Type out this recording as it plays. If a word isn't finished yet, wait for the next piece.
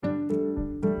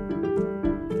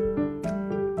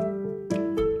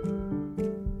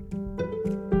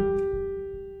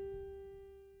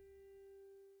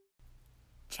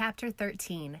Chapter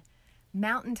 13,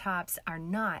 Mountaintops Are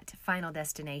Not Final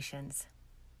Destinations.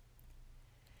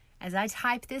 As I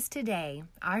type this today,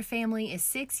 our family is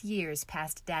 6 years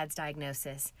past Dad's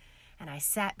diagnosis, and I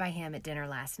sat by him at dinner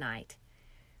last night.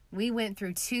 We went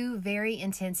through 2 very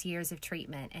intense years of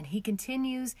treatment, and he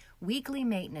continues weekly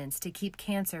maintenance to keep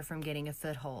cancer from getting a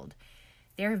foothold.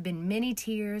 There have been many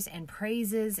tears and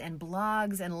praises and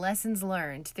blogs and lessons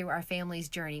learned through our family's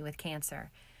journey with cancer.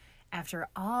 After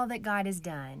all that God has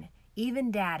done,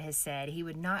 even Dad has said he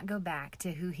would not go back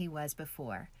to who he was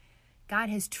before. God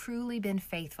has truly been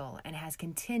faithful and has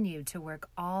continued to work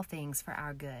all things for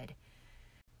our good.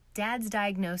 Dad's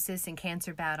diagnosis and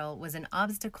cancer battle was an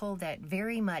obstacle that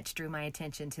very much drew my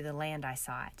attention to the land I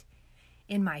sought.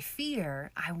 In my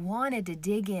fear, I wanted to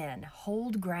dig in,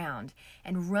 hold ground,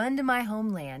 and run to my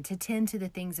homeland to tend to the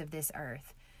things of this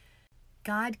earth.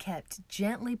 God kept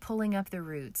gently pulling up the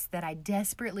roots that I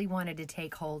desperately wanted to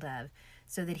take hold of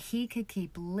so that he could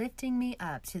keep lifting me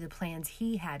up to the plans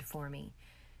he had for me.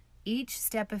 Each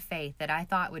step of faith that I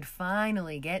thought would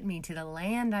finally get me to the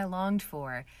land I longed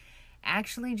for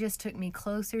actually just took me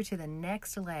closer to the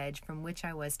next ledge from which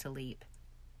I was to leap.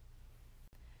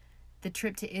 The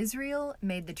trip to Israel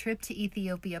made the trip to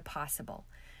Ethiopia possible.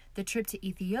 The trip to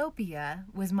Ethiopia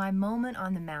was my moment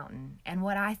on the mountain, and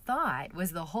what I thought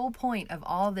was the whole point of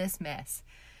all this mess,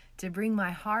 to bring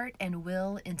my heart and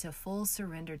will into full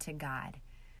surrender to God.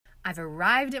 I've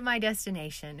arrived at my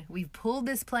destination. We've pulled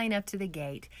this plane up to the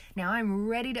gate. Now I'm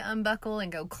ready to unbuckle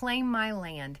and go claim my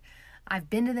land. I've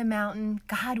been to the mountain.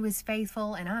 God was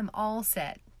faithful, and I'm all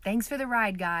set. Thanks for the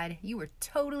ride, God. You were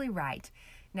totally right.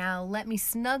 Now let me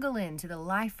snuggle into the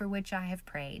life for which I have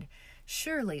prayed.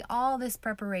 Surely all this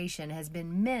preparation has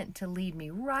been meant to lead me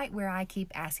right where I keep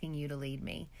asking you to lead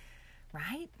me,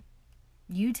 right?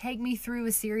 You take me through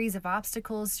a series of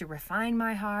obstacles to refine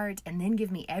my heart and then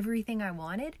give me everything I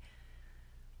wanted.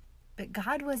 But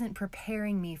God wasn't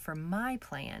preparing me for my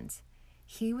plans.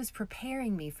 He was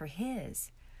preparing me for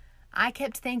His. I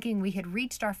kept thinking we had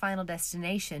reached our final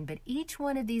destination, but each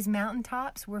one of these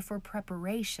mountaintops were for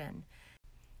preparation.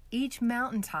 Each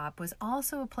mountaintop was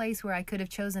also a place where I could have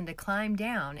chosen to climb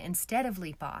down instead of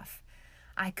leap off.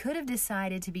 I could have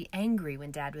decided to be angry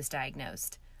when Dad was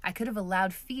diagnosed. I could have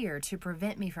allowed fear to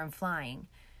prevent me from flying.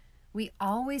 We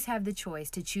always have the choice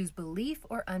to choose belief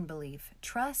or unbelief,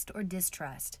 trust or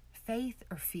distrust, faith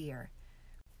or fear.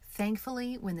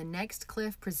 Thankfully, when the next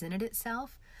cliff presented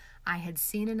itself, I had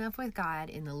seen enough with God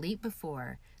in the leap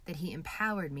before that He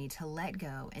empowered me to let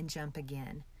go and jump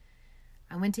again.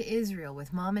 I went to Israel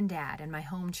with Mom and Dad and my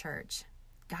home church.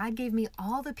 God gave me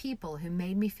all the people who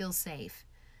made me feel safe.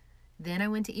 Then I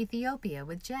went to Ethiopia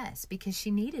with Jess because she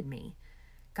needed me.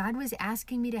 God was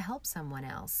asking me to help someone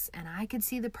else, and I could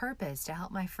see the purpose to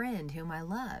help my friend whom I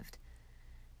loved.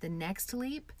 The next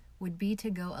leap would be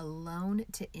to go alone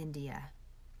to India.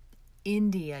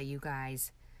 India, you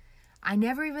guys. I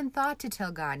never even thought to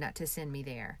tell God not to send me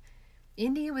there.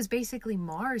 India was basically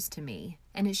Mars to me,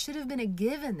 and it should have been a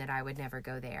given that I would never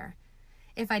go there.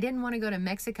 If I didn't want to go to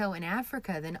Mexico and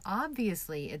Africa, then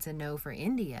obviously it's a no for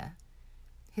India.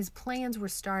 His plans were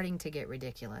starting to get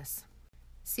ridiculous.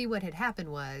 See, what had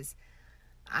happened was,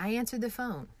 I answered the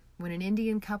phone when an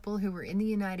Indian couple who were in the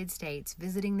United States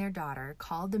visiting their daughter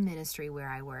called the ministry where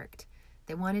I worked.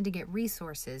 They wanted to get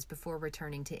resources before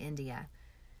returning to India.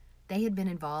 They had been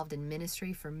involved in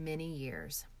ministry for many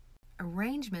years.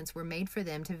 Arrangements were made for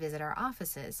them to visit our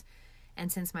offices,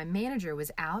 and since my manager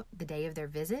was out the day of their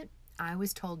visit, I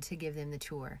was told to give them the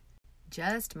tour.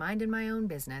 Just minding my own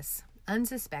business,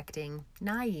 unsuspecting,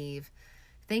 naive,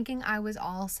 thinking I was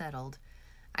all settled,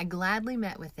 I gladly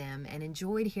met with them and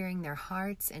enjoyed hearing their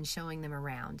hearts and showing them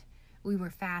around. We were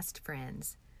fast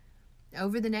friends.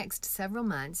 Over the next several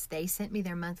months, they sent me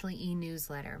their monthly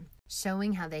e-newsletter,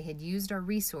 showing how they had used our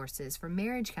resources for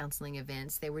marriage counseling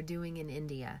events they were doing in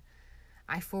India.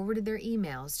 I forwarded their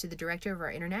emails to the director of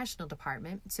our international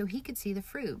department so he could see the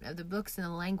fruit of the books and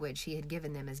the language he had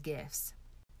given them as gifts.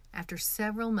 After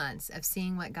several months of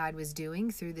seeing what God was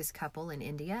doing through this couple in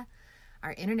India,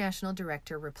 our international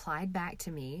director replied back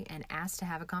to me and asked to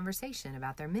have a conversation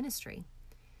about their ministry.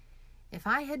 If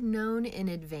I had known in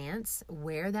advance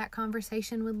where that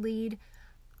conversation would lead,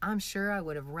 I'm sure I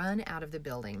would have run out of the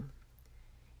building.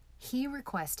 He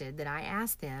requested that I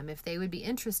ask them if they would be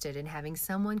interested in having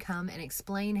someone come and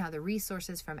explain how the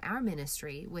resources from our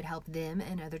ministry would help them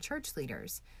and other church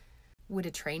leaders. Would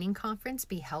a training conference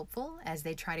be helpful as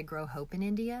they try to grow hope in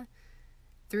India?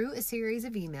 Through a series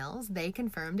of emails, they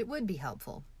confirmed it would be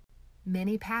helpful.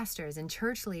 Many pastors and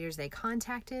church leaders they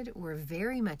contacted were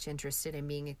very much interested in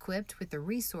being equipped with the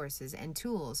resources and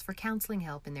tools for counseling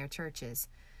help in their churches.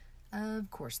 Of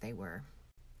course they were.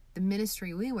 The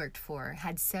ministry we worked for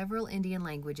had several Indian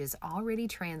languages already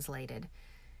translated,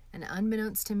 and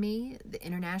unbeknownst to me, the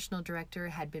international director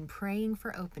had been praying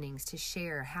for openings to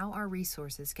share how our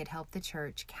resources could help the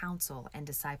church counsel and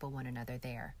disciple one another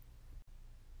there.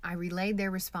 I relayed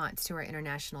their response to our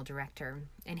international director,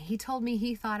 and he told me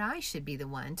he thought I should be the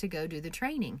one to go do the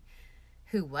training.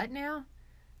 Who, what now?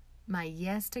 My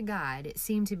yes to God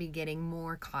seemed to be getting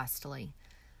more costly.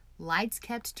 Lights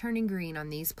kept turning green on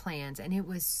these plans, and it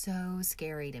was so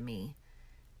scary to me.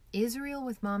 Israel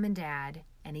with Mom and Dad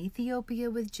and Ethiopia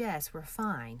with Jess were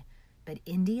fine, but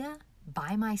India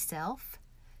by myself?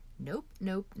 Nope,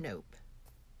 nope, nope.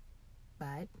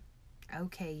 But,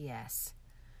 okay, yes.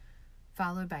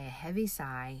 Followed by a heavy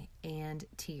sigh and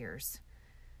tears.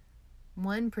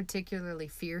 One particularly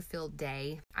fear-filled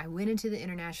day, I went into the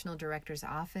international director's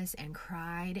office and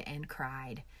cried and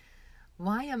cried.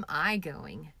 Why am I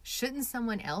going? Shouldn't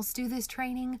someone else do this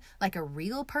training? Like a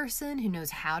real person who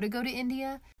knows how to go to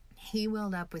India? He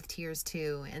welled up with tears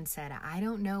too and said, I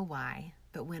don't know why,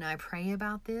 but when I pray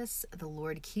about this, the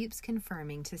Lord keeps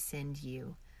confirming to send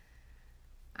you.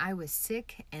 I was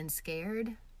sick and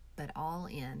scared, but all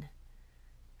in.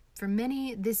 For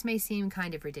many, this may seem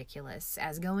kind of ridiculous,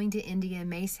 as going to India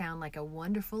may sound like a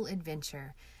wonderful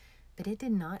adventure, but it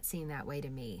did not seem that way to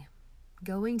me.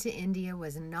 Going to India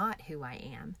was not who I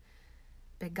am,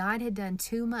 but God had done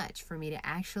too much for me to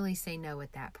actually say no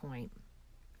at that point.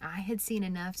 I had seen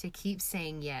enough to keep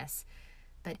saying yes,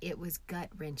 but it was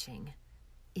gut-wrenching.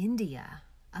 India,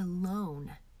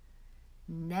 alone.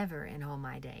 Never in all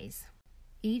my days.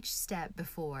 Each step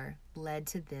before led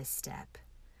to this step.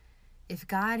 If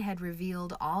God had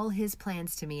revealed all his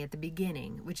plans to me at the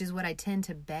beginning, which is what I tend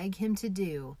to beg him to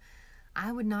do,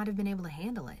 I would not have been able to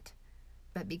handle it.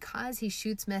 But because he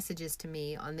shoots messages to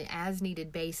me on the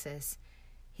as-needed basis,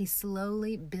 he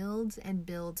slowly builds and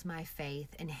builds my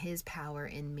faith and his power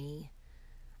in me.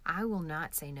 I will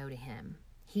not say no to him.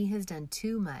 He has done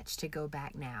too much to go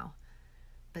back now.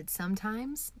 But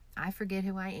sometimes I forget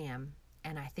who I am,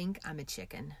 and I think I'm a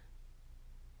chicken.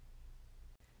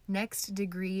 Next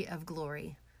Degree of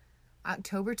Glory,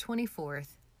 October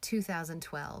 24th,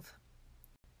 2012.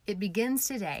 It begins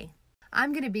today.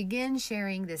 I'm going to begin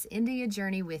sharing this India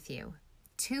journey with you.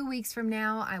 2 weeks from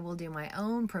now, I will do my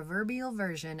own proverbial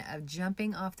version of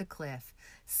jumping off the cliff,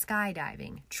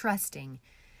 skydiving, trusting.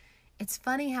 It's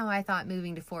funny how I thought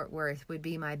moving to Fort Worth would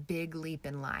be my big leap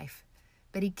in life,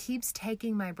 but he keeps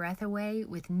taking my breath away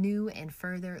with new and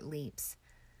further leaps.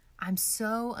 I'm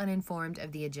so uninformed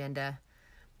of the agenda.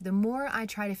 The more I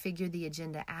try to figure the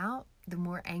agenda out, the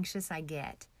more anxious I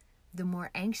get. The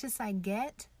more anxious I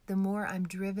get, the more I'm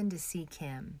driven to seek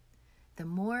him. The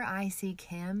more I seek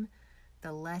him,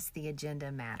 the less the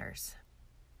agenda matters.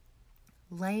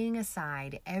 Laying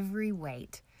aside every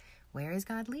weight. Where is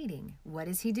God leading? What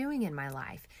is he doing in my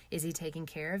life? Is he taking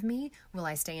care of me? Will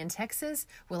I stay in Texas?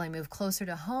 Will I move closer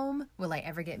to home? Will I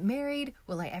ever get married?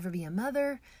 Will I ever be a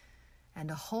mother? And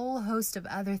a whole host of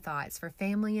other thoughts for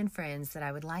family and friends that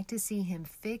I would like to see him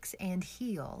fix and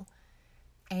heal.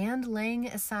 And laying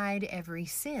aside every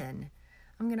sin.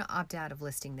 I'm going to opt out of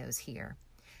listing those here.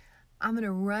 I'm going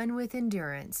to run with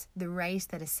endurance the race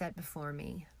that is set before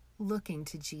me, looking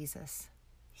to Jesus.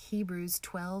 Hebrews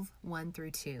 12,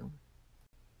 1-2.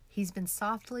 He's been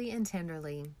softly and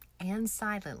tenderly and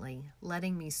silently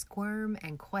letting me squirm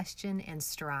and question and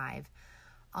strive,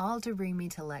 all to bring me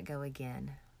to let go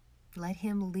again. Let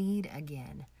him lead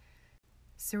again.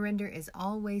 Surrender is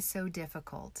always so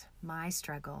difficult, my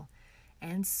struggle,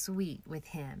 and sweet with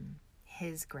him,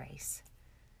 his grace.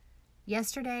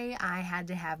 Yesterday, I had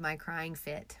to have my crying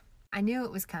fit. I knew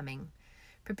it was coming.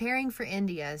 Preparing for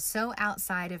India so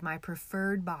outside of my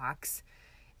preferred box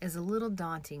is a little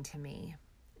daunting to me.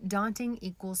 Daunting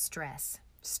equals stress.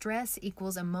 Stress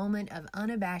equals a moment of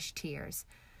unabashed tears.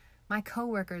 My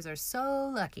coworkers are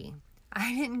so lucky.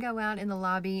 I didn't go out in the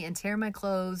lobby and tear my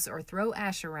clothes or throw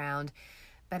ash around,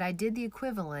 but I did the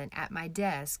equivalent at my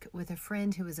desk with a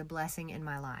friend who was a blessing in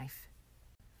my life.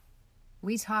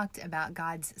 We talked about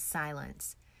God's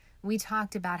silence. We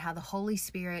talked about how the Holy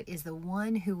Spirit is the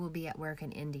one who will be at work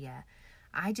in India.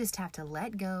 I just have to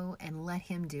let go and let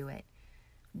him do it.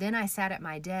 Then I sat at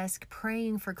my desk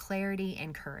praying for clarity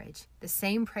and courage, the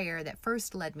same prayer that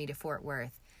first led me to Fort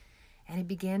Worth. And it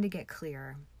began to get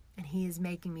clearer, and he is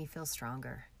making me feel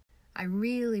stronger. I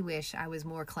really wish I was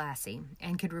more classy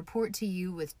and could report to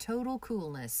you with total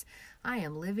coolness, I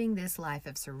am living this life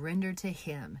of surrender to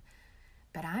him.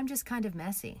 But I'm just kind of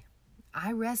messy.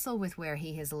 I wrestle with where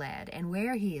he has led and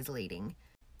where he is leading.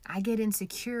 I get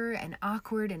insecure and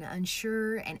awkward and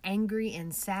unsure and angry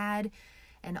and sad,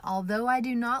 And although I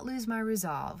do not lose my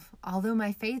resolve, although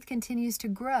my faith continues to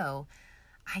grow,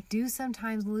 I do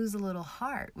sometimes lose a little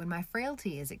heart when my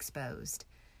frailty is exposed.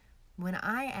 When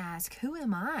I ask, who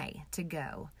am I to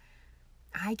go?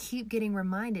 I keep getting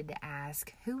reminded to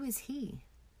ask, who is He?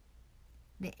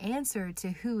 The answer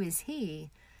to who is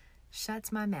He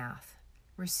shuts my mouth,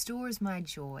 restores my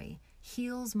joy,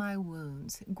 heals my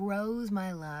wounds, grows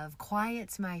my love,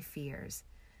 quiets my fears,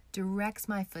 directs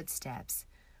my footsteps,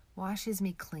 washes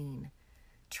me clean,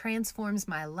 transforms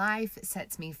my life,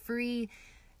 sets me free,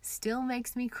 still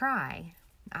makes me cry.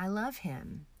 I love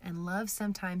Him, and love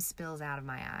sometimes spills out of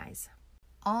my eyes.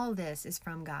 All this is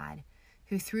from God,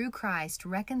 who through Christ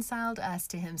reconciled us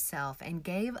to Himself and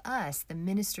gave us the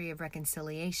ministry of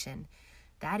reconciliation.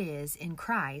 That is, in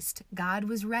Christ, God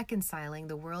was reconciling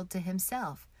the world to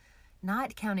Himself,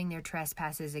 not counting their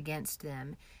trespasses against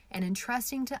them, and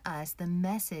entrusting to us the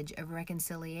message of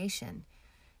reconciliation.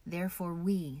 Therefore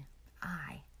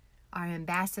I, are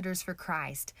ambassadors for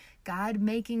Christ, God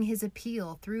making His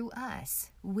appeal through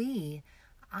us.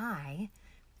 I,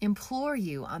 implore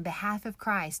you on behalf of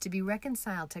Christ to be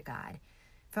reconciled to God.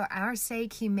 For our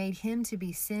sake He made Him to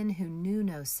be sin who knew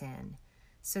no sin,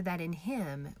 so that in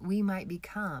Him we might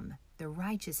become the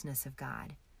righteousness of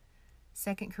God.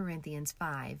 2 Corinthians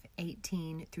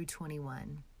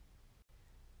 5:18-21.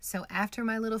 So after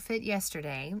my little fit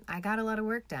yesterday, I got a lot of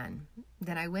work done.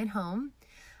 Then I went home.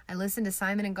 I listened to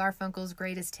Simon and Garfunkel's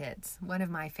Greatest Hits, one of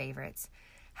my favorites.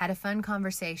 Had a fun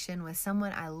conversation with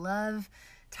someone I love,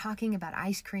 talking about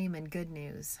ice cream and good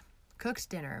news. Cooked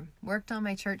dinner, worked on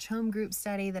my church home group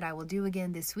study that I will do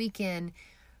again this weekend,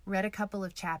 read a couple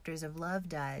of chapters of Love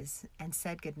Does, and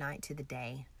said goodnight to the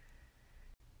day.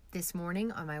 This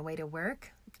morning on my way to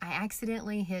work, I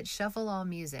accidentally hit Shuffle All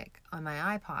Music on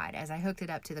my iPod as I hooked it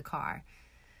up to the car.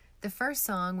 The first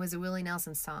song was a Willie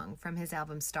Nelson song from his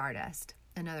album Stardust,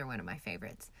 another one of my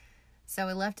favorites. So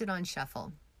I left it on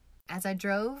shuffle. As I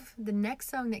drove, the next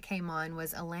song that came on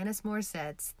was Alanis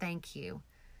Morissette's Thank You.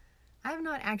 I have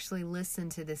not actually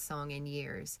listened to this song in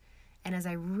years, and as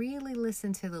I really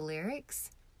listened to the lyrics,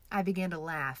 I began to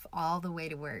laugh all the way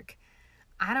to work.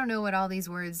 I don't know what all these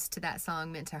words to that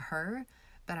song meant to her,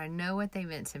 but I know what they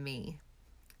meant to me.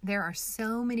 There are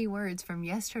so many words from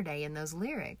yesterday in those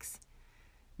lyrics.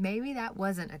 Maybe that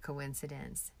wasn't a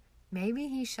coincidence. Maybe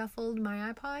He shuffled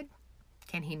my iPod?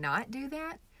 Can He not do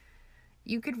that?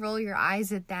 You could roll your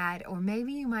eyes at that, or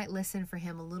maybe you might listen for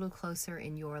Him a little closer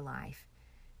in your life.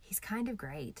 He's kind of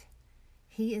great.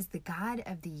 He is the God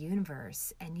of the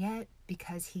universe, and yet,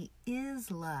 because He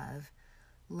is love,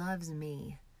 loves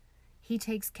me. He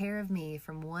takes care of me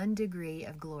from one degree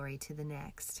of glory to the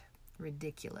next.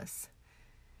 Ridiculous.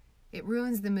 It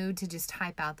ruins the mood to just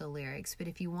type out the lyrics, but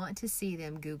if you want to see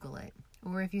them, Google it.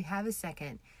 Or if you have a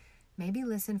second, maybe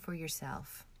listen for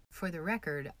yourself. For the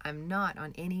record, I'm not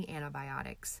on any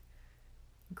antibiotics.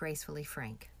 Gracefully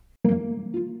Frank.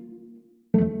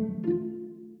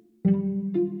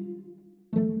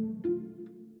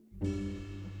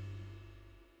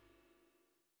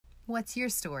 What's your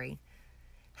story?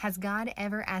 Has God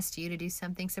ever asked you to do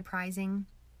something surprising?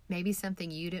 Maybe something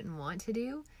you didn't want to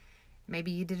do?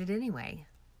 Maybe you did it anyway.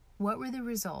 What were the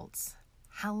results?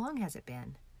 How long has it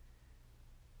been?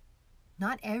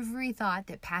 Not every thought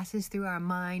that passes through our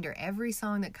mind or every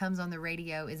song that comes on the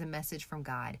radio is a message from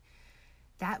God.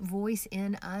 That voice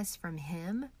in us from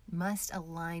Him must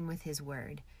align with His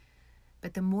Word.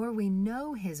 But the more we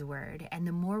know His Word and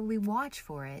the more we watch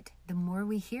for it, the more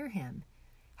we hear Him.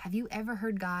 Have you ever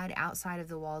heard God outside of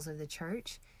the walls of the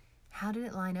church? How did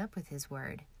it line up with His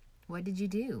Word? What did you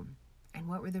do? And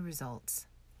what were the results?